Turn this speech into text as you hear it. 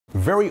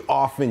Very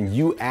often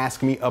you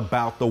ask me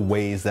about the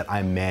ways that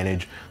I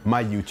manage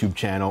my YouTube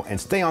channel and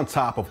stay on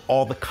top of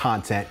all the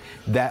content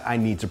that I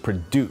need to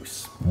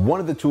produce. One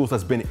of the tools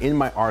that's been in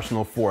my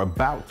arsenal for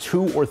about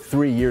 2 or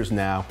 3 years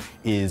now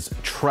is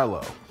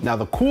Trello. Now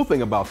the cool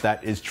thing about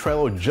that is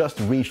Trello just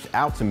reached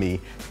out to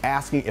me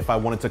asking if I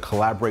wanted to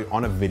collaborate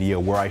on a video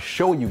where I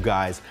show you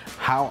guys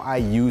how I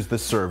use the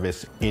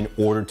service in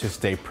order to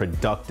stay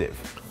productive.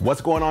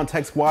 What's going on,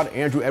 Tech Squad?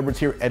 Andrew Edwards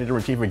here,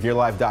 editor-in-chief of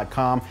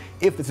GearLive.com.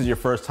 If this is your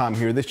first time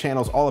here, this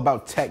channel is all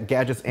about tech,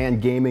 gadgets,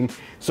 and gaming.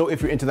 So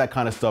if you're into that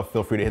kind of stuff,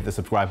 feel free to hit the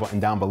subscribe button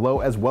down below,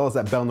 as well as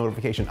that bell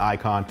notification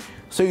icon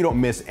so you don't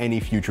miss any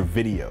future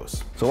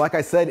videos. So like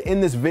I said,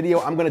 in this video,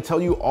 I'm gonna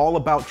tell you all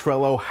about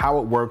Trello, how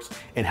it works,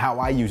 and how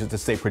I use it to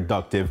stay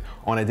productive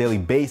on a daily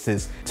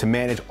basis to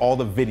manage all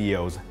the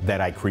videos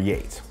that I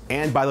create.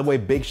 And by the way,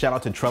 big shout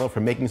out to Trello for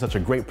making such a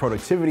great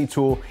productivity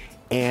tool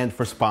and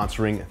for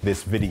sponsoring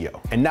this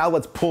video. And now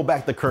let's pull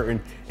back the curtain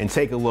and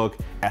take a look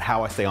at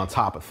how I stay on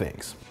top of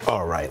things.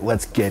 All right,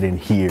 let's get in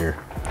here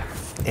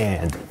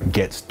and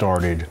get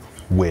started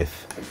with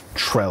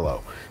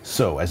Trello.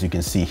 So as you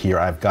can see here,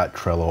 I've got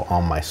Trello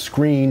on my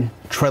screen.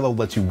 Trello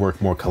lets you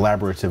work more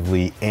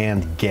collaboratively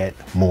and get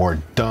more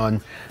done.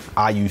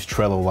 I use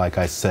Trello, like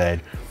I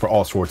said, for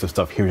all sorts of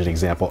stuff. Here's an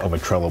example of a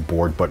Trello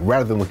board, but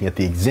rather than looking at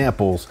the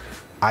examples,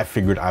 I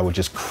figured I would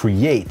just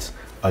create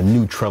a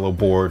new Trello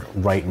board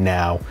right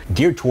now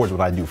geared towards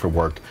what I do for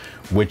work,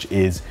 which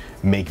is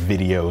make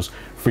videos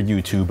for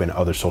YouTube and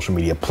other social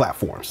media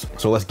platforms.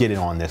 So let's get in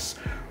on this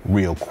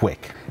real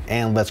quick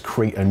and let's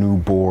create a new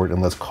board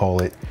and let's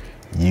call it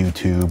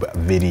YouTube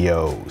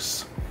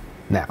videos.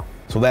 Now,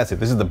 so that's it.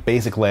 This is the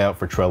basic layout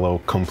for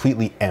Trello,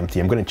 completely empty.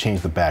 I'm going to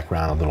change the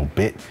background a little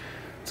bit.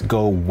 Let's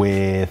go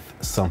with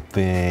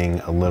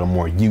something a little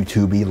more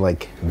YouTube-y,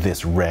 like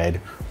this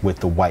red with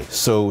the white.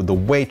 So the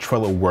way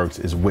Trello works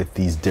is with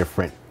these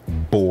different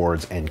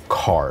boards and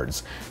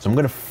cards. So I'm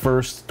gonna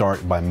first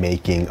start by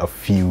making a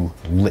few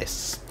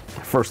lists.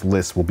 First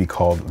list will be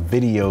called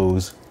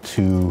videos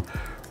to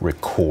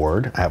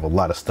record. I have a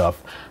lot of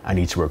stuff I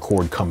need to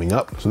record coming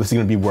up. So this is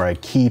gonna be where I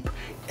keep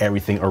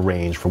everything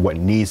arranged for what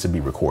needs to be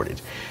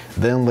recorded.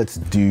 Then let's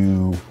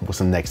do, what's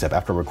the next step?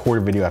 After I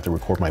record a video, I have to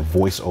record my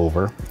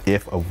voiceover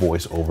if a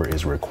voiceover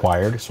is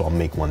required. So I'll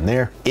make one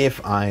there.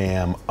 If I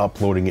am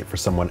uploading it for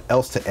someone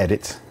else to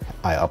edit,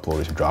 I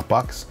upload it to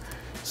Dropbox.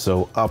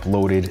 So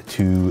uploaded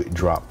to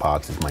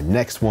Dropbox is my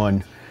next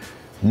one.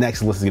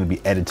 Next list is gonna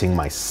be editing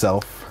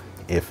myself.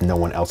 If no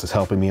one else is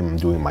helping me, I'm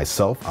doing it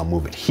myself, I'll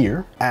move it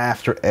here.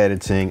 After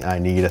editing, I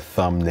need a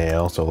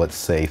thumbnail. So let's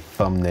say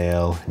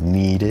thumbnail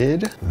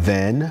needed,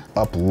 then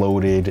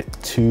uploaded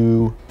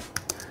to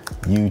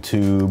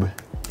YouTube,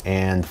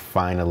 and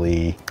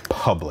finally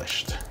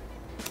published.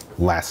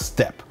 Last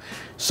step.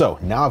 So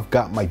now I've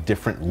got my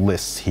different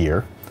lists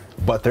here,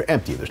 but they're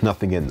empty, there's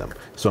nothing in them.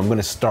 So I'm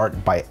gonna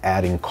start by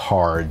adding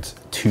cards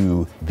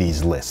to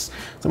these lists.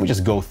 So let me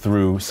just go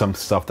through some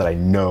stuff that I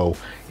know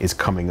is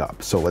coming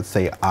up. So let's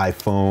say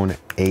iPhone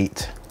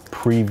 8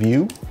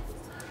 preview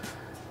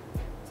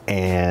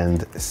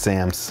and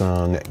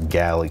Samsung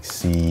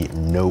Galaxy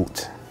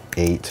Note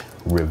 8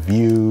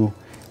 review,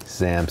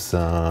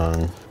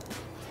 Samsung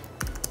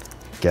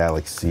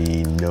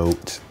Galaxy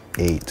Note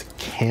 8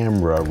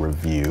 camera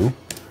review,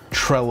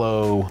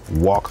 Trello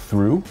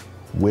walkthrough,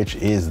 which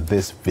is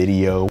this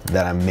video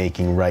that I'm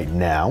making right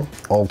now,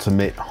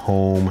 ultimate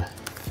home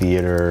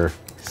theater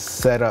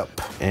setup,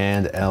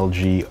 and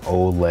LG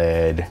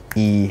OLED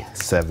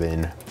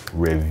E7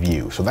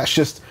 review. So that's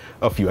just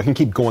a few. I can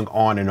keep going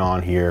on and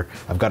on here.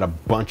 I've got a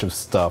bunch of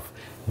stuff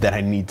that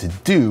I need to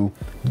do.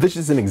 This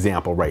is an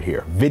example right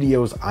here,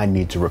 videos I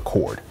need to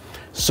record.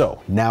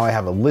 So now I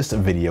have a list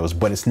of videos,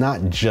 but it's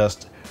not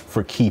just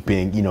for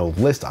keeping,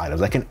 list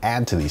items. I can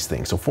add to these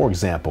things. So for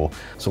example,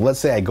 so let's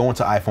say I go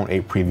into iPhone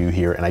 8 preview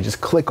here and I just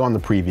click on the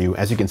preview.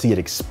 As you can see, it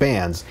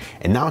expands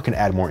and now I can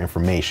add more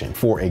information.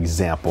 For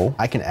example,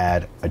 I can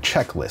add a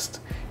checklist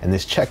and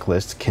this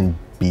checklist can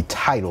be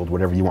titled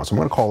whatever you want. So I'm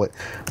gonna call it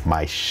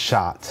my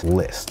shot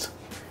list.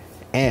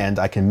 And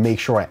I can make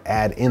sure I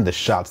add in the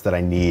shots that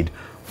I need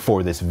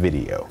for this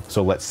video.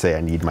 So let's say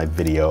I need my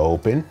video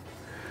open.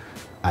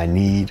 I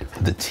need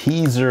the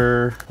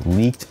teaser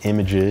leaked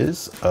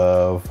images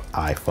of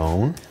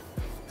iPhone.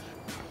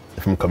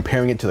 If I'm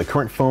comparing it to the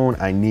current phone,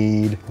 I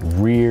need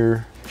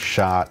rear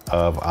shot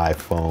of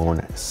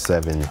iPhone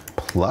 7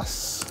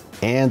 Plus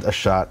and a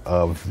shot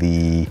of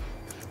the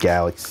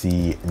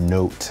Galaxy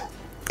Note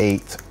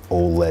 8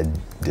 OLED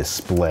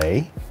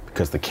display,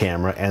 because the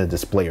camera and the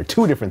display are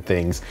two different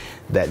things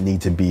that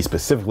need to be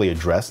specifically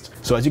addressed.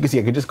 So as you can see,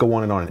 I can just go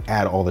on and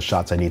add all the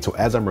shots I need. So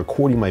as I'm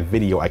recording my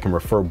video, I can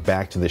refer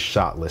back to this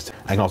shot list.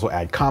 I can also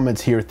add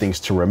comments here, things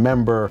to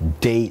remember,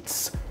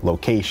 dates,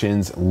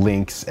 locations,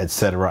 links,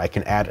 etc. I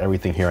can add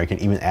everything here. I can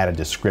even add a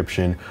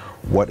description.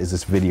 What is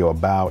this video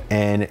about?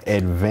 An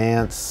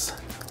advance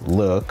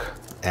look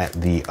at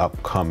the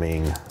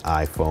upcoming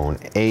iPhone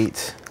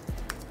 8.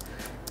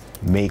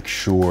 Make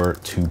sure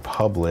to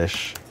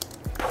publish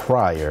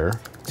prior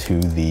to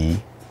the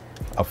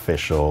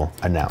official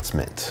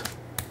announcement.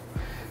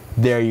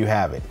 there you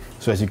have it.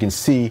 So as you can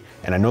see,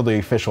 and I know the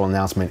official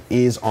announcement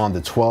is on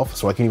the 12th,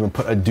 so I can even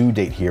put a due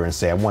date here and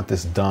say I want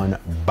this done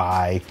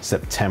by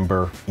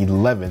September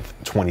 11th,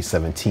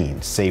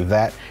 2017. Save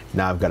that.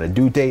 Now I've got a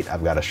due date,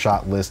 I've got a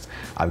shot list,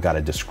 I've got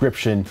a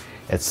description,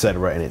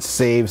 etc. And it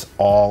saves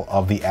all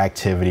of the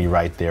activity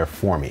right there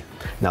for me.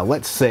 Now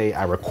let's say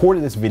I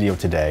recorded this video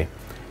today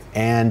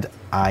and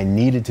I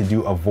needed to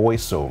do a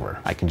voiceover.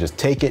 I can just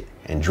take it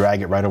and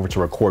drag it right over to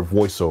record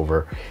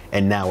voiceover,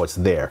 and now it's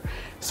there.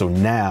 So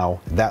now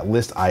that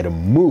list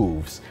item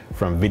moves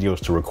from videos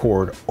to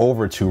record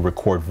over to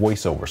record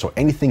voiceover. So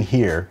anything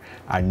here,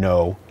 I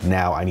know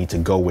now I need to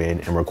go in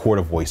and record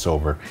a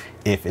voiceover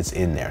if it's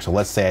in there. So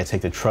let's say I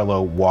take the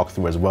Trello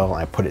walkthrough as well,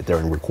 and I put it there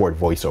and record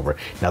voiceover.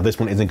 Now this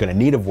one isn't gonna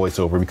need a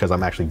voiceover because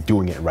I'm actually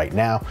doing it right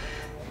now,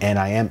 and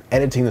I am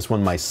editing this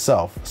one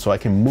myself, so I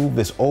can move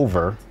this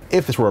over.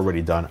 If this were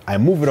already done, I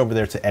move it over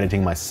there to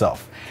editing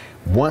myself.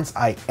 Once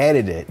I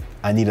edit it,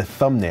 I need a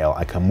thumbnail.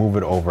 I can move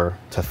it over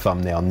to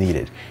thumbnail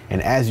needed.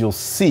 And as you'll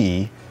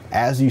see,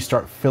 as you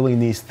start filling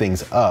these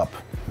things up,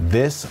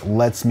 this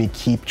lets me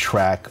keep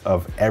track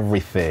of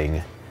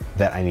everything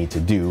that I need to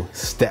do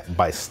step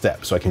by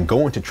step. So I can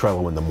go into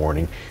Trello in the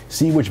morning,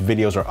 see which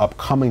videos are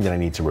upcoming that I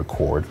need to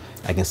record.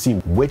 I can see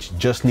which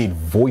just need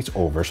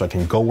voiceover, so I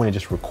can go in and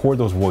just record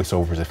those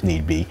voiceovers if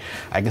need be.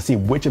 I can see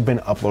which have been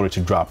uploaded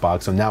to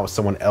Dropbox, so now it's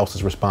someone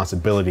else's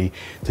responsibility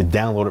to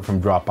download it from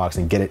Dropbox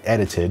and get it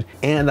edited.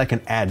 And I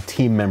can add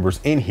team members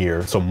in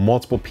here so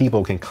multiple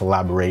people can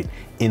collaborate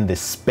in this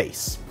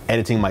space.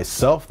 Editing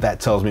myself, that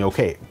tells me,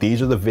 okay,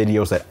 these are the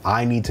videos that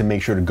I need to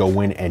make sure to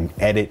go in and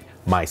edit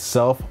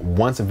myself.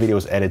 Once a video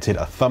is edited,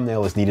 a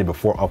thumbnail is needed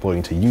before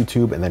uploading to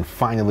YouTube. And then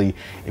finally,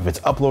 if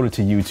it's uploaded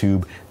to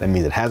YouTube, that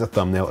means it has a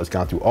thumbnail, it's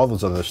gone through all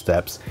those other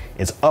steps,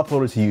 it's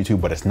uploaded to YouTube,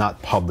 but it's not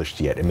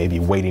published yet. It may be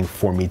waiting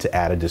for me to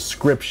add a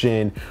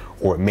description,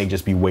 or it may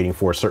just be waiting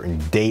for a certain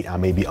date. I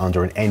may be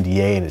under an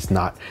NDA and it's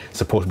not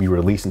supposed to be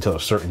released until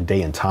a certain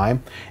day and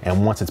time.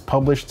 And once it's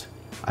published,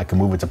 I can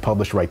move it to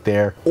published right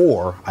there,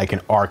 or I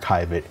can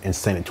archive it and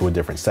send it to a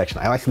different section.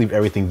 I like to leave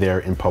everything there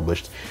in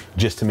published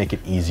just to make it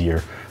easier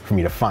for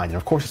me to find. And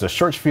of course, there's a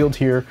search field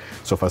here.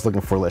 So if I was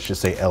looking for, let's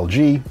just say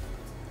LG,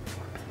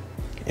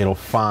 it'll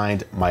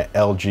find my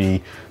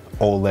LG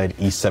OLED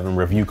E7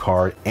 review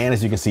card. And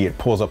as you can see, it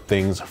pulls up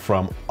things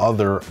from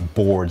other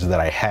boards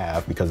that I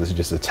have, because this is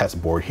just a test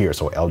board here.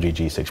 So LG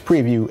G6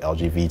 preview,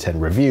 LG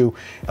V10 review,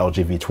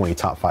 LG V20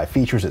 top 5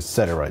 features,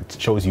 etc. It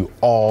shows you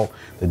all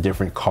the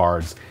different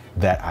cards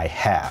that I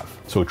have.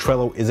 So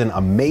Trello is an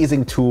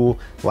amazing tool.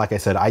 Like I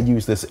said, I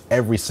use this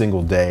every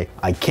single day.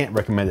 I can't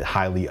recommend it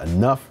highly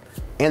enough.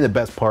 And the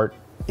best part,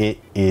 it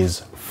is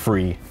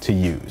free to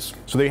use.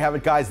 So there you have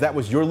it, guys. That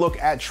was your look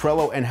at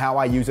Trello and how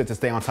I use it to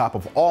stay on top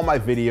of all my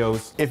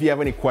videos. If you have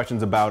any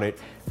questions about it,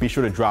 be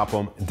sure to drop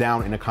them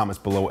down in the comments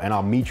below, and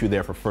I'll meet you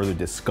there for further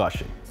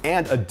discussion.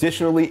 And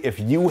additionally, if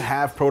you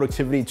have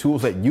productivity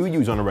tools that you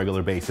use on a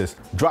regular basis,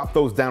 drop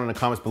those down in the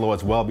comments below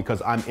as well,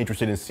 because I'm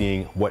interested in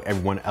seeing what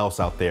everyone else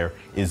out there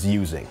is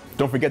using.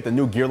 Don't forget, the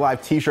new Gear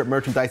Live t-shirt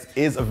merchandise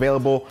is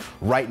available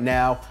right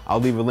now. I'll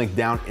leave a link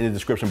down in the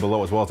description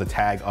below, as well as a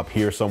tag up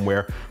here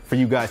somewhere for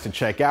you guys to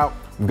check out.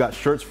 We've got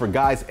shirts for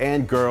guys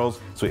and girls,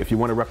 so if you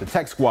want to rep the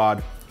Tech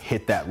Squad,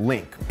 hit that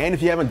link. And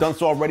if you haven't done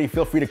so already,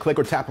 feel free to click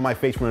or tap on my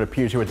face when it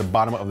appears here at the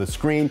bottom of the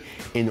screen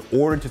in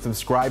order to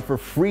subscribe for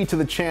free to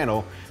the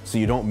channel so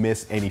you don't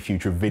miss any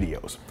future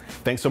videos.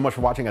 Thanks so much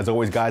for watching. As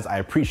always, guys, I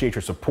appreciate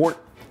your support.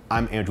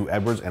 I'm Andrew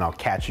Edwards, and I'll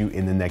catch you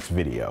in the next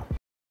video.